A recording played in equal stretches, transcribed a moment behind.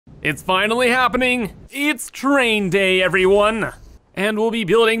It's finally happening. It's train day, everyone. And we'll be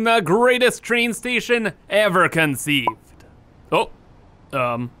building the greatest train station ever conceived.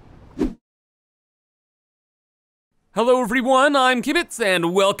 Hello everyone, I'm Kibitz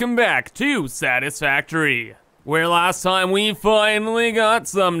and welcome back to Satisfactory, where last time we finally got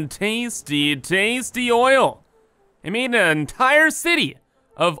some tasty, tasty oil. It made an entire city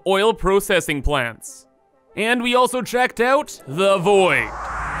of oil processing plants. And we also checked out the Void,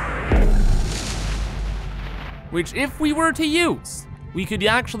 which if we were to use, we could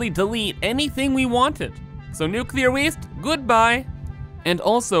actually delete anything we wanted. So nuclear waste, goodbye. And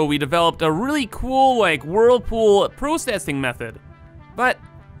also we developed a really cool whirlpool processing method. But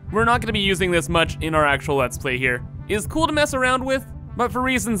we're not gonna be using this much in our actual Let's Play here. It's cool to mess around with, but for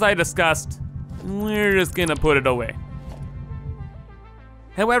reasons I discussed, we're just gonna put it away.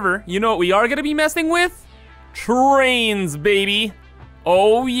 However, you know what we are gonna be messing with? Trains, baby.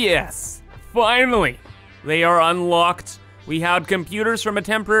 Oh yes, finally. They are unlocked. We had computers from a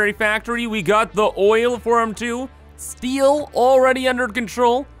temporary factory. We got the oil for them too. Steel already under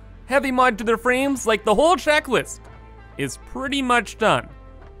control. Heavy mod to their frames. Like the whole checklist is pretty much done.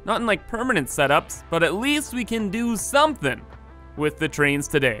 Not in permanent setups, but at least we can do something with the trains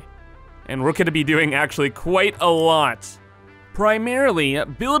today. And we're gonna be doing actually quite a lot. Primarily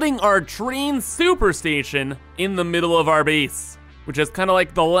building our train superstation in the middle of our base, which is kind of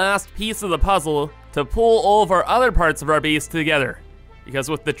like the last piece of the puzzle to pull all of our other parts of our base together. Because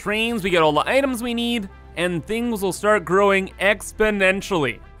with the trains, we get all the items we need, and things will start growing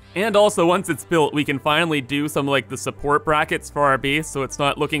exponentially. And also, once it's built, we can finally do some the support brackets for our base, so it's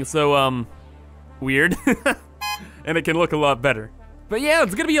not looking so, weird. And it can look a lot better. But yeah,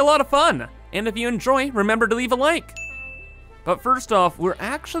 it's gonna be a lot of fun. And if you enjoy, remember to leave a like. But first off, we're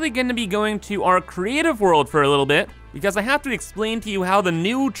actually gonna be going to our creative world for a little bit, because I have to explain to you how the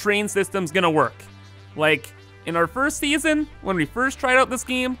new train system's gonna work. In our first season, when we first tried out this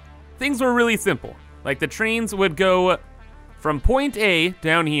game, things were really simple. The trains would go from point A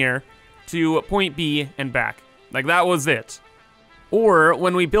down here to point B and back. That was it. Or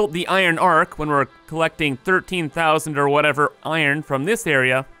when we built the iron arc, when we're collecting 13,000 or whatever iron from this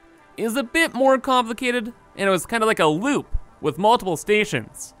area, is a bit more complicated, and it was kind of like a loop with multiple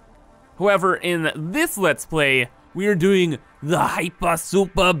stations. However, in this Let's Play, we're doing the hyper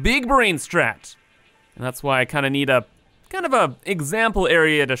super big brain strat. And that's why I kind of need a example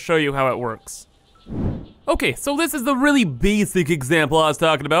area to show you how it works. Okay, so this is the really basic example I was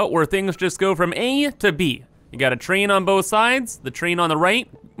talking about, where things just go from A to B. You got a train on both sides. The train on the right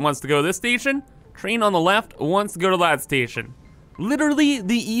wants to go to this station. Train on the left wants to go to that station. Literally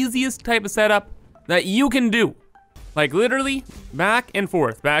the easiest type of setup that you can do. Literally back and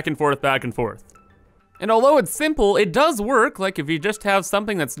forth, back and forth, back and forth. And although it's simple, it does work. If you just have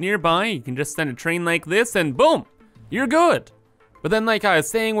something that's nearby, you can just send a train like this and boom, you're good. But then I was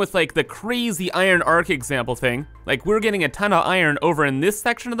saying with the crazy iron arc example thing, we're getting a ton of iron over in this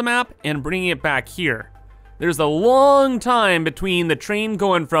section of the map and bringing it back here. There's a long time between the train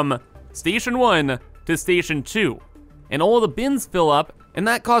going from station 1 to station 2. And all the bins fill up, and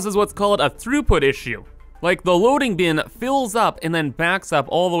that causes what's called a throughput issue. The loading bin fills up and then backs up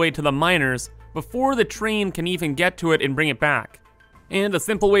all the way to the miners before the train can even get to it and bring it back. And a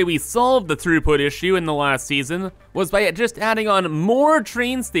simple way we solved the throughput issue in the last season was by just adding on more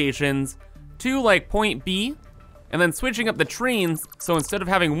train stations to point B, and then switching up the trains, so instead of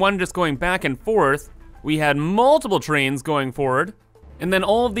having one just going back and forth, we had multiple trains going forward, and then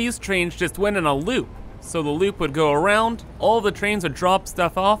all of these trains just went in a loop. So the loop would go around, all the trains would drop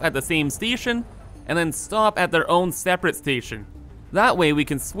stuff off at the same station, and then stop at their own separate station. That way we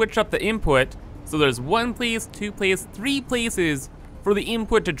can switch up the input, so there's 1 place, 2 places, 3 places for the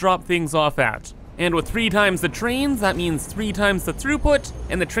input to drop things off at. And with 3 times the trains, that means 3 times the throughput,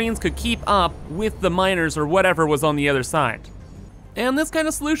 and the trains could keep up with the miners or whatever was on the other side. And this kind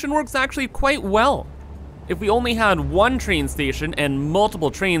of solution works actually quite well. If we only had 1 train station and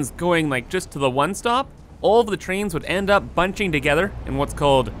multiple trains going just to the one stop, all of the trains would end up bunching together in what's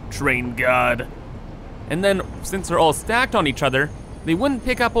called train god. And then, since they're all stacked on each other, they wouldn't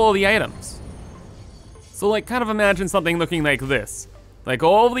pick up all the items. So kind of imagine something looking like this.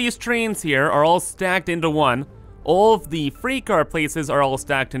 All of these trains here are all stacked into one. All of the freight car places are all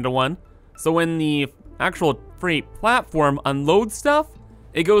stacked into one. So when the actual freight platform unloads stuff,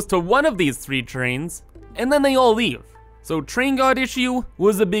 it goes to one of these 3 trains, and then they all leave. So train god issue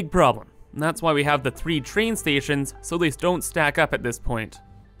was a big problem. And that's why we have the 3 train stations, so they don't stack up at this point.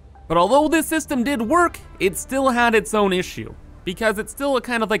 But although this system did work, it still had its own issue, because it's still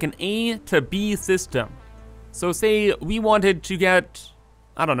kind of like an A to B system. So say we wanted to get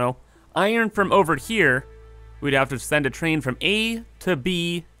I don't know, iron from over here, we'd have to send a train from A to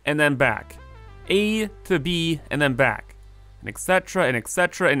B and then back. A to B and then back. And etc. and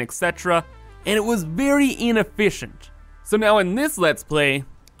etc. and etc. And it was very inefficient. So now in this Let's Play,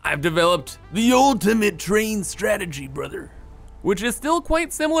 I've developed the ultimate train strategy, brother. Which is still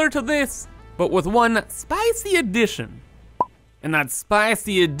quite similar to this, but with one spicy addition. And that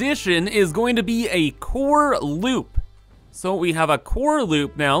spicy addition is going to be a core loop. So we have a core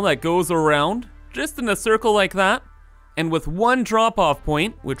loop now that goes around, just in a circle like that, and with one drop-off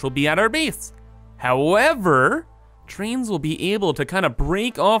point, which will be at our base. However, trains will be able to kind of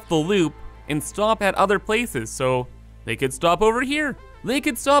break off the loop and stop at other places. So they could stop over here, they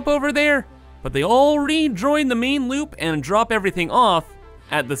could stop over there, but they all rejoin the main loop and drop everything off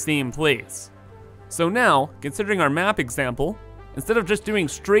at the same place. So now, considering our map example, instead of just doing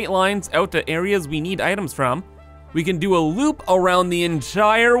straight lines out to areas we need items from, we can do a loop around the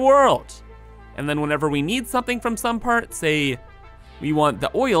entire world. And then whenever we need something from some part, say we want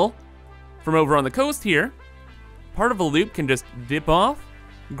the oil from over on the coast here, part of a loop can just dip off,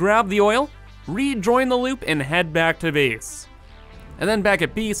 grab the oil, rejoin the loop, and head back to base. And then back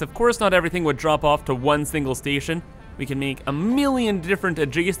at base, of course not everything would drop off to one single station. We can make a million different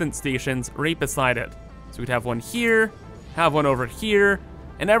adjacent stations right beside it. So we'd have one here, have one over here,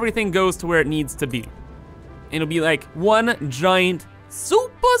 and everything goes to where it needs to be. It'll be like one giant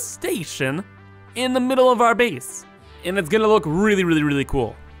super station in the middle of our base. And it's gonna look really, really, really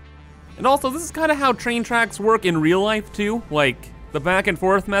cool. And also, this is kind of how train tracks work in real life too. Like, the back and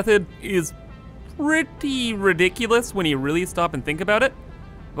forth method is pretty ridiculous when you really stop and think about it.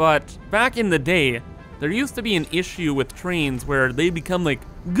 But back in the day, there used to be an issue with trains where they become like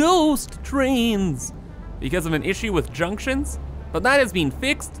ghost trains because of an issue with junctions, but that has been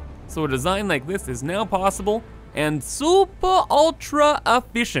fixed, so a design like this is now possible and super ultra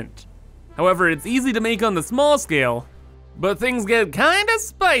efficient. However, it's easy to make on the small scale, but things get kinda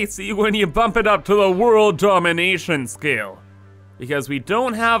spicy when you bump it up to the world domination scale. Because we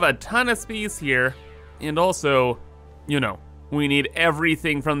don't have a ton of space here, and also, you know, we need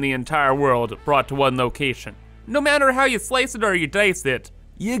everything from the entire world brought to one location. No matter how you slice it or you dice it,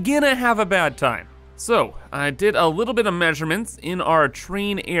 you're gonna have a bad time. So, I did a little bit of measurements in our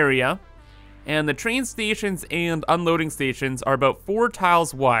train area, and the train stations and unloading stations are about 4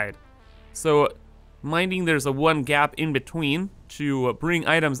 tiles wide. So, minding there's a 1 gap in between to bring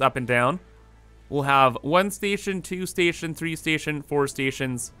items up and down, we'll have 1 station, 2 station, 3 station, 4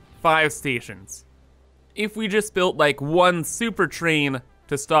 stations, 5 stations. If we just built like 1 super train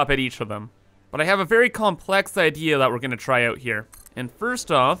to stop at each of them. But I have a very complex idea that we're gonna try out here. And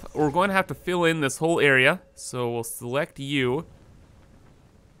first off, we're going to have to fill in this whole area. So we'll select you.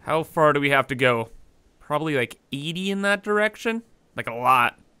 How far do we have to go? Probably like 80 in that direction? Like a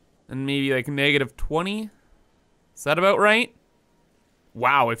lot. And maybe like -20? Is that about right?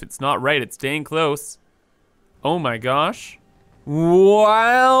 Wow, if it's not right, it's dang close. Oh my gosh.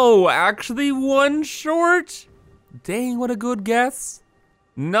 Wow, actually 1 short? Dang, what a good guess.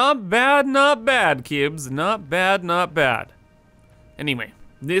 Not bad, Kibs. Not bad, not bad. Anyway,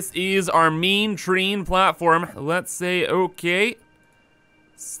 this is our main train platform. Let's say, okay.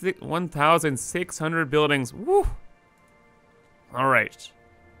 1,600 buildings, woo. All right.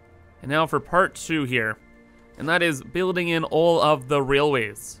 And now for part 2 here. And that is building in all of the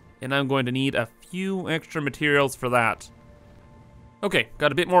railways. And I'm going to need a few extra materials for that. Okay,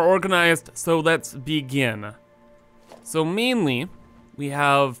 got a bit more organized, so let's begin. So mainly, we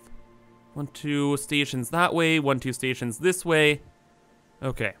have 1, 2 stations that way, 1, 2 stations this way.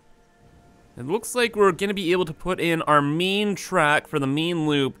 Okay. It looks like we're gonna be able to put in our main track for the main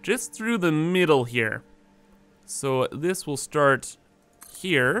loop just through the middle here. So this will start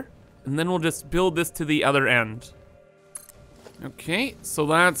here, and then we'll just build this to the other end. Okay, so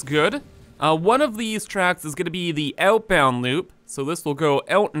that's good. One of these tracks is gonna be the outbound loop, so this will go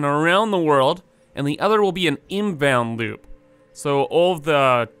out and around the world, and the other will be an inbound loop. So all of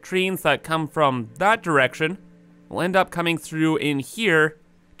the trains that come from that direction will end up coming through in here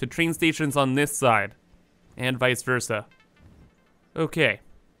to train stations on this side, and vice versa. Okay,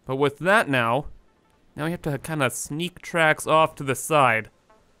 but with that now we have to kind of sneak tracks off to the side.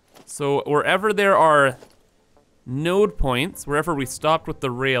 So wherever there are node points, wherever we stopped with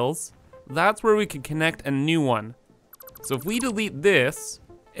the rails, that's where we can connect a new one. So if we delete this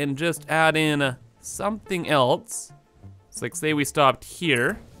and just add in something else, so like say we stopped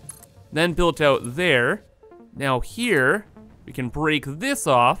here, then built out there, now here, we can break this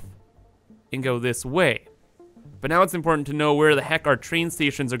off and go this way. But now it's important to know where the heck our train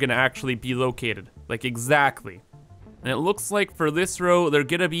stations are gonna actually be located, like exactly. And it looks like for this row, they're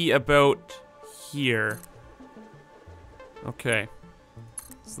gonna be about here. Okay.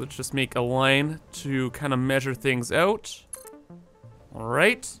 So let's just make a line to kind of measure things out. All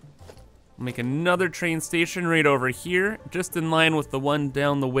right. We'll make another train station right over here, just in line with the one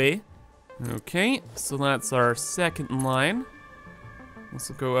down the way. Okay, so that's our second line. This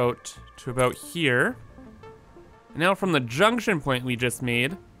will go out to about here. And now from the junction point we just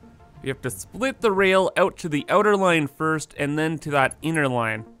made, we have to split the rail out to the outer line first and then to that inner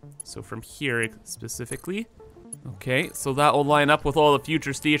line. So from here specifically. Okay, so that will line up with all the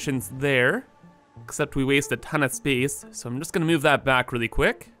future stations there. Except we waste a ton of space, so I'm just gonna move that back really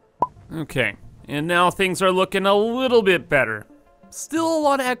quick. Okay, and now things are looking a little bit better. Still a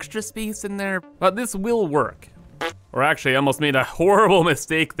lot of extra space in there, but this will work. Or actually, I almost made a horrible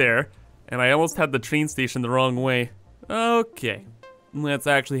mistake there, and I almost had the train station the wrong way. Okay. Let's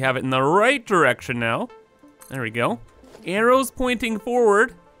actually have it in the right direction now. There we go. Arrows pointing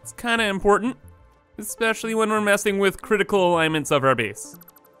forward. It's kind of important, especially when we're messing with critical alignments of our base.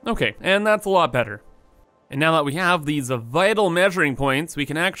 Okay, and that's a lot better. And now that we have these vital measuring points, we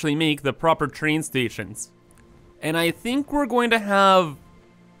can actually make the proper train stations. And I think we're going to have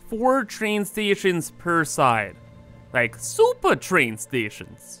 4 train stations per side. Like super train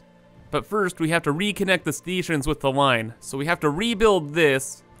stations. But first, we have to reconnect the stations with the line. So we have to rebuild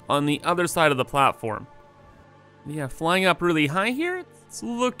this on the other side of the platform. Yeah, flying up really high here, it's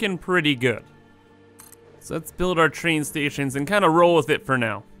looking pretty good. So let's build our train stations and kind of roll with it for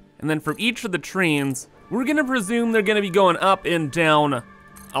now. And then from each of the trains, we're gonna presume they're gonna be going up and down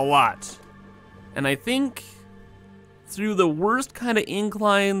a lot. And I think through the worst kind of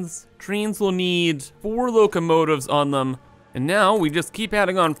inclines, trains will need 4 locomotives on them. And now we just keep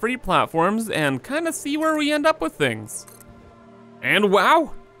adding on freight platforms and kind of see where we end up with things. And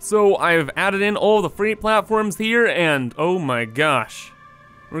wow! So I've added in all the freight platforms here and oh my gosh.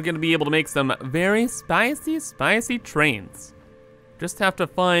 We're gonna be able to make some very spicy trains. Just have to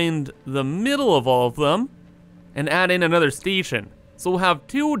find the middle of all of them and add in another station. So we'll have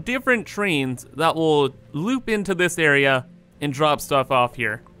 2 different trains that will loop into this area and drop stuff off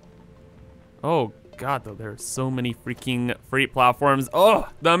here. Oh God, though, there are so many freaking freight platforms. Oh,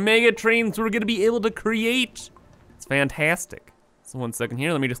 the mega trains we're gonna be able to create. It's fantastic. So 1 second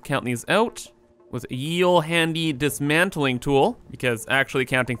here, let me just count these out with a Yale handy dismantling tool because actually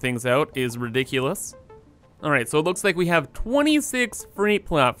counting things out is ridiculous. All right, so it looks like we have 26 freight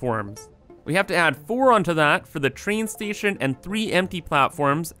platforms. We have to add 4 onto that for the train station and 3 empty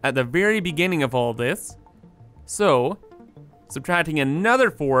platforms at the very beginning of all this. So, subtracting another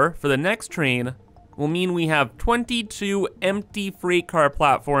 4 for the next train will mean we have 22 empty freight car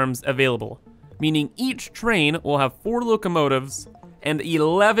platforms available, meaning each train will have 4 locomotives and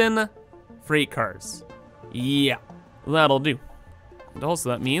 11 freight cars. Yeah, that'll do. And also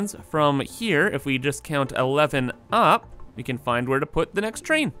that means from here, if we just count 11 up, we can find where to put the next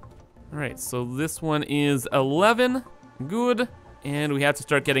train. All right, so this one is 11, good. And we have to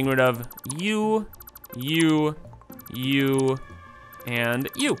start getting rid of you, and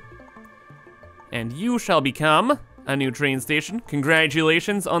you. And you shall become a new train station.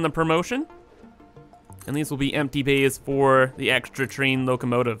 Congratulations on the promotion. And these will be empty bays for the extra train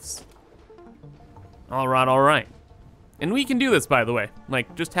locomotives. All right. And we can do this, by the way.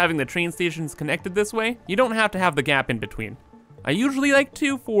 Like, just having the train stations connected this way, you don't have to have the gap in between. I usually like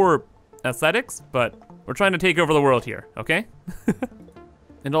to for aesthetics, but we're trying to take over the world here, okay?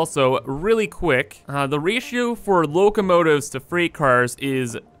 And also, really quick, the ratio for locomotives to freight cars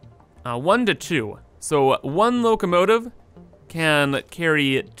is 1 to 2. So 1 locomotive can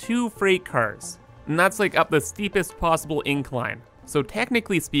carry 2 freight cars. And that's like up the steepest possible incline. So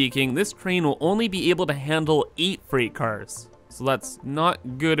technically speaking, this train will only be able to handle 8 freight cars. So that's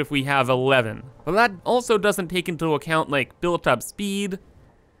not good if we have 11. But that also doesn't take into account like built up speed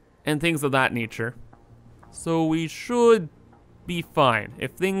and things of that nature. So we should be fine.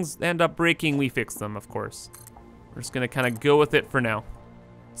 If things end up breaking, we fix them, of course. We're just gonna kind of go with it for now.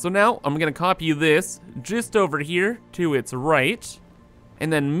 So now I'm gonna copy this just over here to its right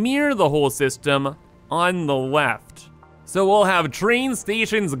and then mirror the whole system on the left. So we'll have train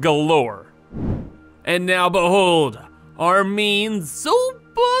stations galore. And now behold, our main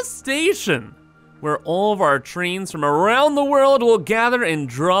super station, where all of our trains from around the world will gather and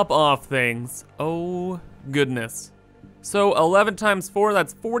drop off things. Oh goodness. So 11 times 4,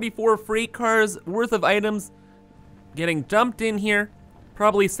 that's 44 freight cars worth of items getting dumped in here.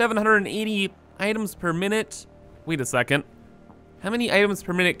 Probably 780 items per minute. Wait a second. How many items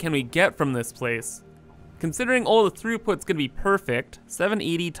per minute can we get from this place? Considering all the throughput's gonna be perfect,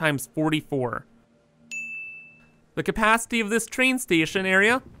 780 times 44. The capacity of this train station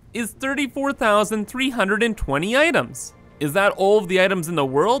area is 34,320 items. Is that all of the items in the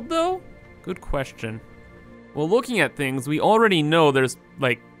world though? Good question. Well, looking at things, we already know there's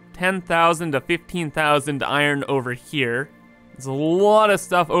like 10,000 to 15,000 iron over here. There's a lot of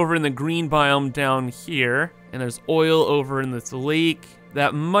stuff over in the green biome down here, and there's oil over in this lake.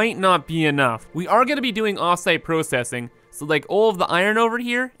 That might not be enough. We are gonna be doing offsite processing, so like all of the iron over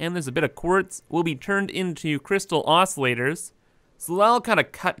here, and there's a bit of quartz, will be turned into crystal oscillators. So that'll kind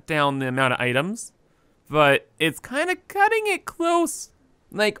of cut down the amount of items, but it's kind of cutting it close.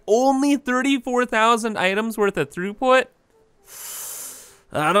 Like only 34,000 items worth of throughput?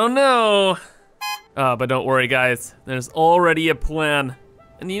 I don't know. But don't worry guys, there's already a plan.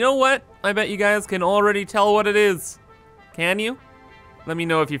 And you know what? I bet you guys can already tell what it is. Can you? Let me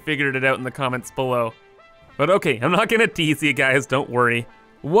know if you figured it out in the comments below. But okay, I'm not gonna tease you guys, don't worry.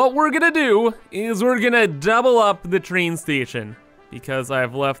 What we're gonna do is we're gonna double up the train station because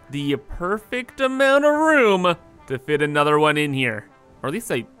I've left the perfect amount of room to fit another one in here. Or at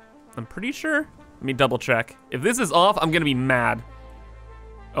least I'm pretty sure. Let me double check. If this is off, I'm gonna be mad.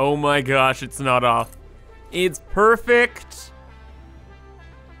 Oh my gosh, it's not off. It's perfect.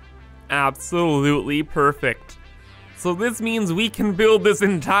 Absolutely perfect. So this means we can build this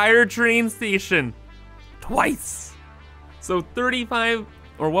entire train station twice. So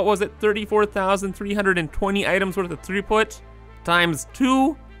 34,320 items worth of throughput times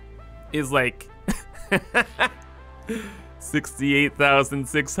 2 is like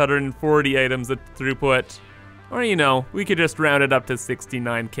 68,640 items of throughput. Or you know, we could just round it up to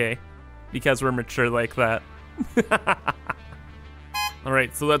 69K because we're mature like that. All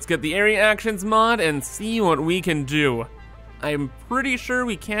right, so let's get the area actions mod and see what we can do. I'm pretty sure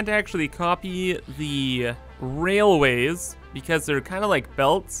we can't actually copy the railways because they're kind of like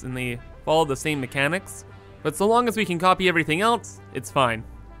belts and they follow the same mechanics. But so long as we can copy everything else, it's fine.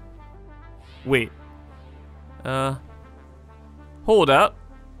 Wait. Hold up.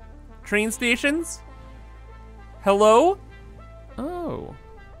 Train stations? Hello? Oh.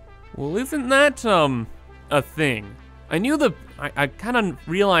 Well, isn't that, a thing? I knew I kind of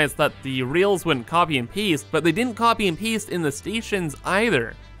realized that the rails wouldn't copy and paste, but they didn't copy and paste in the stations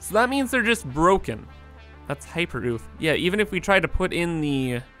either. So that means they're just broken. That's hyper-oof. Yeah, even if we tried to put in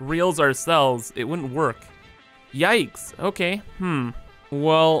the rails ourselves, it wouldn't work. Yikes, okay,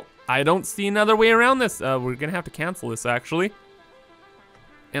 Well, I don't see another way around this. We're gonna have to cancel this actually.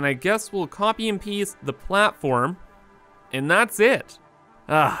 And I guess we'll copy and paste the platform, and that's it.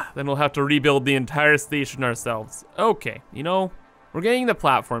 Then we'll have to rebuild the entire station ourselves. Okay, you know, we're getting the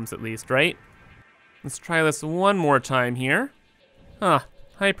platforms at least, right? Let's try this one more time here.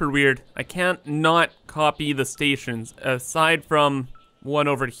 Hyper weird. I can't not copy the stations aside from one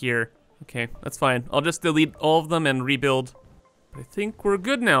over here. Okay, that's fine. I'll just delete all of them and rebuild. I think we're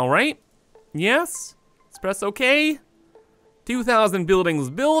good now, right? Yes? Let's press OK. 2,000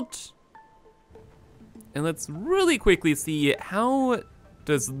 buildings built. And let's really quickly see how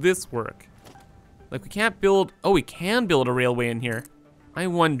does this work. Like we can't build, oh, we can build a railway in here. I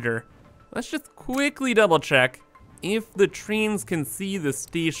wonder. Let's just quickly double check if the trains can see the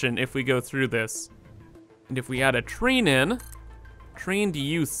station if we go through this. And if we add a train in, train, do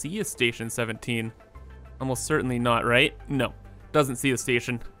you see a station 17? Almost certainly not, right? No, doesn't see a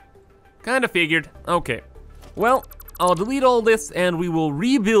station. Kinda figured, okay. Well, I'll delete all this and we will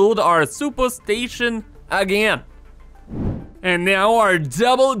rebuild our super station again. And now our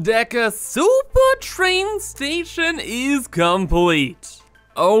double-decker super train station is complete.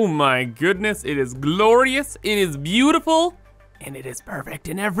 Oh my goodness, it is glorious, it is beautiful, and it is perfect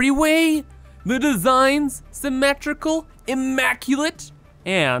in every way. The design's symmetrical, immaculate,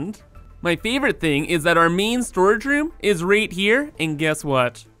 and my favorite thing is that our main storage room is right here, and guess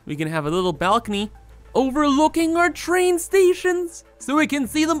what? We can have a little balcony overlooking our train stations so we can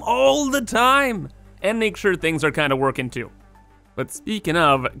see them all the time and make sure things are kind of working too. But speaking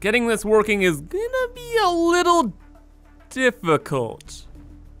of, getting this working is gonna be a little difficult.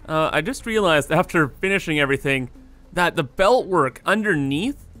 I just realized after finishing everything that the belt work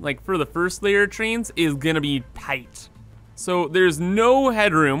underneath, like for the first layer of trains, is gonna be tight. So there's no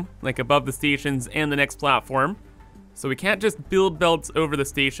headroom, like above the stations and the next platform. So we can't just build belts over the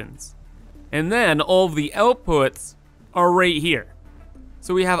stations. And then all of the outputs are right here.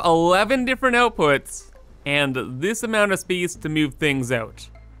 So we have 11 different outputs and this amount of space to move things out.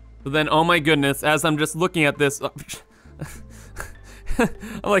 So then, oh my goodness, as I'm just looking at this, I'm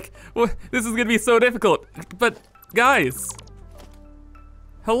like, well, this is gonna be so difficult. But guys,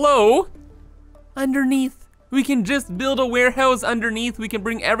 hello? Underneath, we can just build a warehouse underneath. We can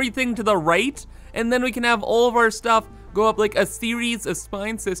bring everything to the right and then we can have all of our stuff go up like a series of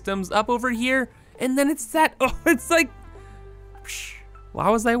spine systems up over here, and then it's set. Oh, it's like, psh, why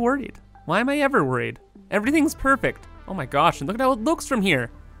was I worried? Why am I ever worried? Everything's perfect. Oh my gosh, and look at how it looks from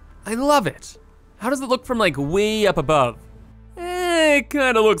here. I love it. How does it look from like way up above? It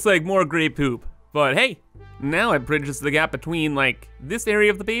kind of looks like more gray poop, but hey, now it bridges the gap between like this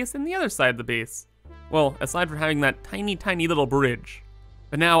area of the base and the other side of the base. Well, aside from having that tiny, tiny little bridge.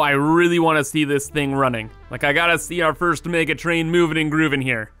 But now I really want to see this thing running. Like, I gotta see our first mega train moving and grooving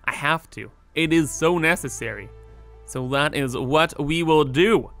here. I have to. It is so necessary. So that is what we will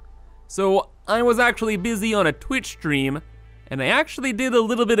do. So I was actually busy on a Twitch stream, and I actually did a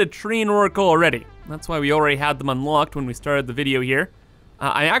little bit of train work already. That's why we already had them unlocked when we started the video here.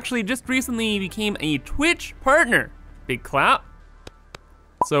 I actually just recently became a Twitch partner. Big clap.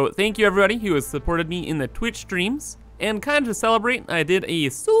 So thank you everybody who has supported me in the Twitch streams. And kind of to celebrate, I did a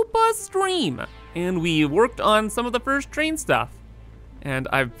super stream. And we worked on some of the first train stuff. And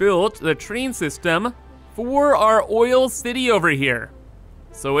I've built the train system for our oil city over here.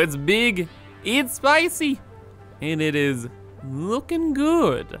 So it's big, it's spicy, and it is looking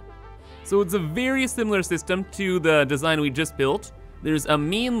good. So it's a very similar system to the design we just built. There's a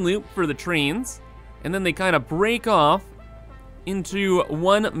main loop for the trains, and then they kind of break off into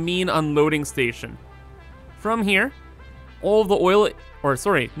one main unloading station. From here, all of the oil, or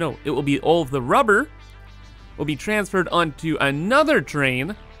sorry, no, it will be all of the rubber will be transferred onto another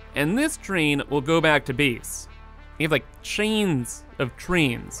train, and this train will go back to base. We have like chains of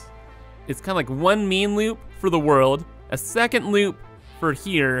trains. It's kind of like one main loop for the world, a second loop for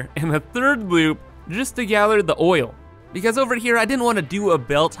here, and a third loop just to gather the oil. Because over here, I didn't want to do a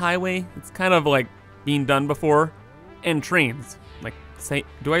belt highway. It's kind of like being done before. And trains. Like,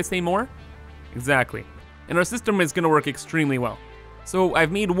 do I say more? Exactly. And our system is gonna work extremely well. So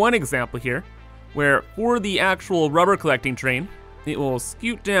I've made one example here, where for the actual rubber collecting train, it will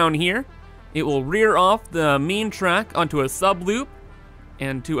scoot down here, it will rear off the main track onto a sub loop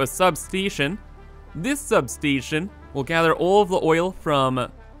and to a substation. This substation will gather all of the oil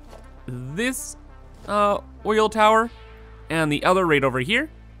from this oil tower and the other right over here.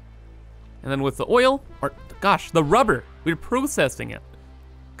 And then with the oil, or gosh, the rubber, we're processing it.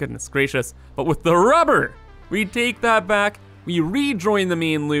 Goodness gracious. But with the rubber, we take that back, we rejoin the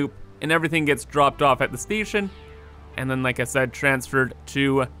main loop, and everything gets dropped off at the station. And then, like I said, transferred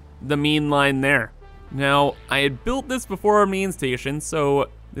to the main line there. Now, I had built this before our main station, so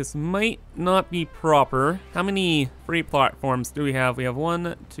this might not be proper. How many free platforms do we have? We have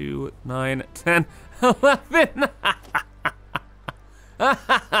 1, 2, 9, 10, 11.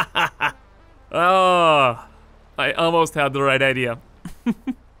 Oh, I almost had the right idea.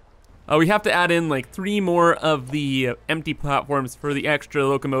 We have to add in like 3 more of the empty platforms for the extra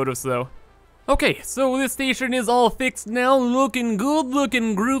locomotives though. Okay, so this station is all fixed now, looking good,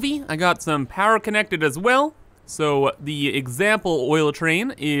 looking groovy. I got some power connected as well. So the example oil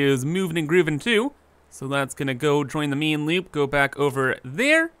train is moving and grooving too. So that's gonna go join the main loop, go back over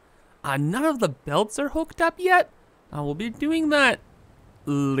there. None of the belts are hooked up yet. We'll be doing that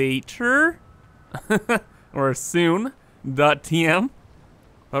later or soon, .tm.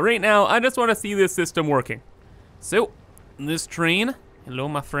 But right now, I just want to see this system working. So, this train, hello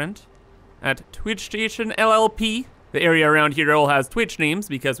my friend, at Twitch Station LLP. The area around here all has Twitch names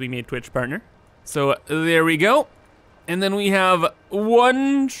because we made Twitch partner. So there we go. And then we have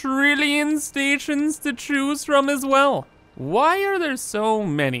 1 trillion stations to choose from as well. Why are there so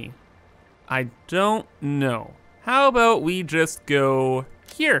many? I don't know. How about we just go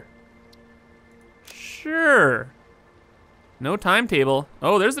here? Sure. No timetable.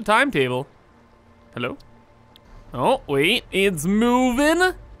 Oh, there's a timetable. Hello? Oh, wait, it's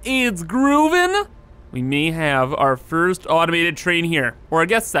moving. It's grooving. We may have our first automated train here, or I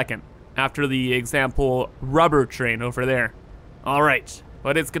guess second, after the example rubber train over there. All right,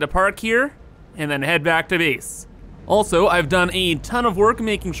 but it's gonna park here and then head back to base. Also, I've done a ton of work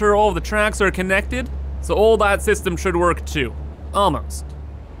making sure all of the tracks are connected, so all that system should work too, almost.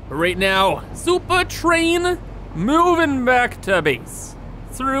 But right now, super train moving back to base.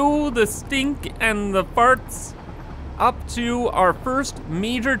 Through the stink and the farts, up to our first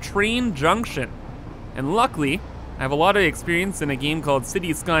major train junction. And luckily, I have a lot of experience in a game called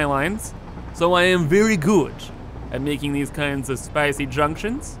City Skylines, so I am very good at making these kinds of spicy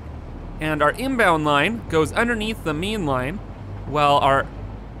junctions. And our inbound line goes underneath the main line, while our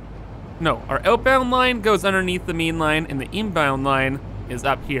outbound line goes underneath the main line, and the inbound line is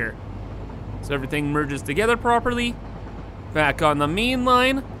up here. So everything merges together properly. Back on the main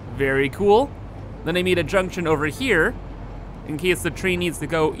line, very cool. Then I made a junction over here, in case the train needs to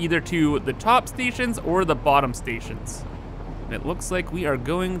go either to the top stations or the bottom stations. And it looks like we are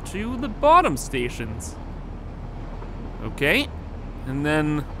going to the bottom stations. Okay, and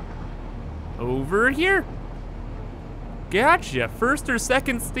then over here. Gotcha, first or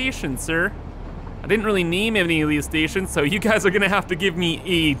second station, sir. I didn't really name any of these stations, so you guys are gonna have to give me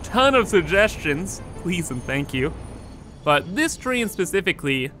a ton of suggestions. Please and thank you. But this train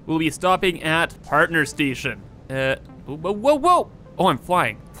specifically will be stopping at Partner Station. Whoa. Oh, I'm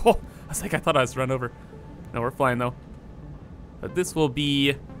flying. Oh, I thought I was run over. No, we're flying though. But this will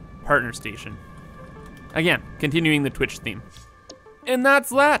be Partner Station. Again, continuing the Twitch theme. And that's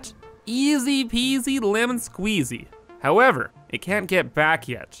that. Easy peasy lemon squeezy. However, it can't get back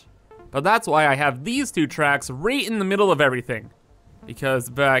yet. But that's why I have these two tracks right in the middle of everything. Because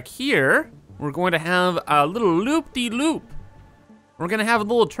back here, we're going to have a little loop-de-loop. We're gonna have a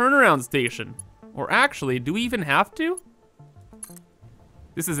little turnaround station. Or actually, do we even have to?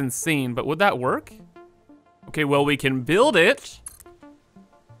 This is insane, but would that work? Okay, well, we can build it.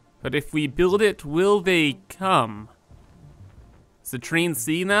 But if we build it, will they come? Is the train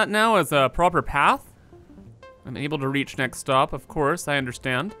seeing that now as a proper path? I'm able to reach next stop, of course, I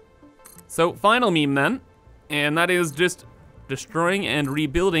understand. So, final meme then, and that is just destroying and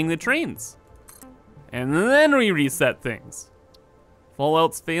rebuilding the trains. And then we reset things. If all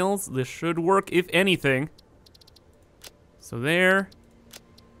else fails, this should work, if anything. So there,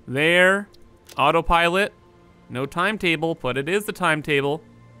 autopilot, no timetable, but it is the timetable.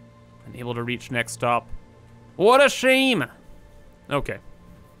 Unable to reach next stop. What a shame! Okay.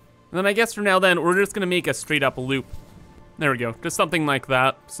 And then I guess for now then, we're just gonna make a straight up loop. There we go, just something like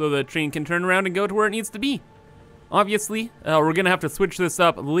that, so the train can turn around and go to where it needs to be. Obviously, we're gonna have to switch this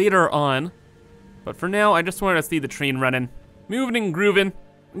up later on, but for now, I just wanted to see the train running, moving and grooving,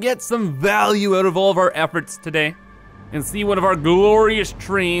 get some value out of all of our efforts today, and see one of our glorious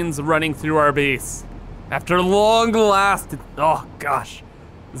trains running through our base. After long last, oh gosh,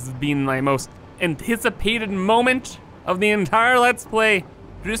 this has been my most anticipated moment of the entire Let's Play.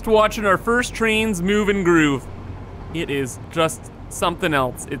 Just watching our first trains move and groove. It is just something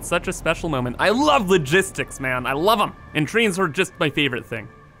else. It's such a special moment. I love logistics, man. I love them. And trains are just my favorite thing.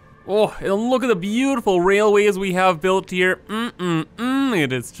 Oh, and look at the beautiful railways we have built here.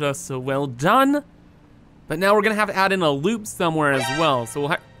 It is just so well done. But now we're gonna have to add in a loop somewhere as well. So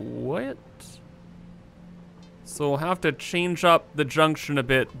we'll what? So we'll have to change up the junction a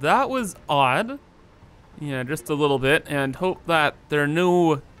bit. That was odd. Yeah, just a little bit, and hope that there are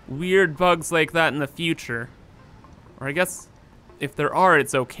no weird bugs like that in the future. Or I guess if there are,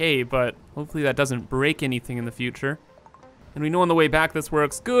 it's okay, but hopefully that doesn't break anything in the future. And we know on the way back this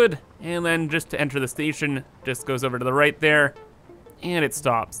works good, and then just to enter the station, just goes over to the right there, and it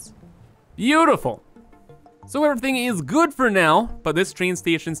stops. Beautiful. So everything is good for now, but this train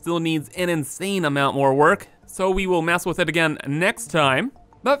station still needs an insane amount more work, so we will mess with it again next time.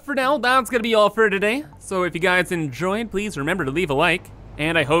 But for now, that's gonna be all for today. So if you guys enjoyed, please remember to leave a like,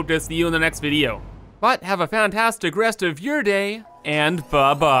 and I hope to see you in the next video. But have a fantastic rest of your day, and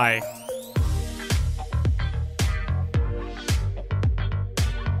bye-bye.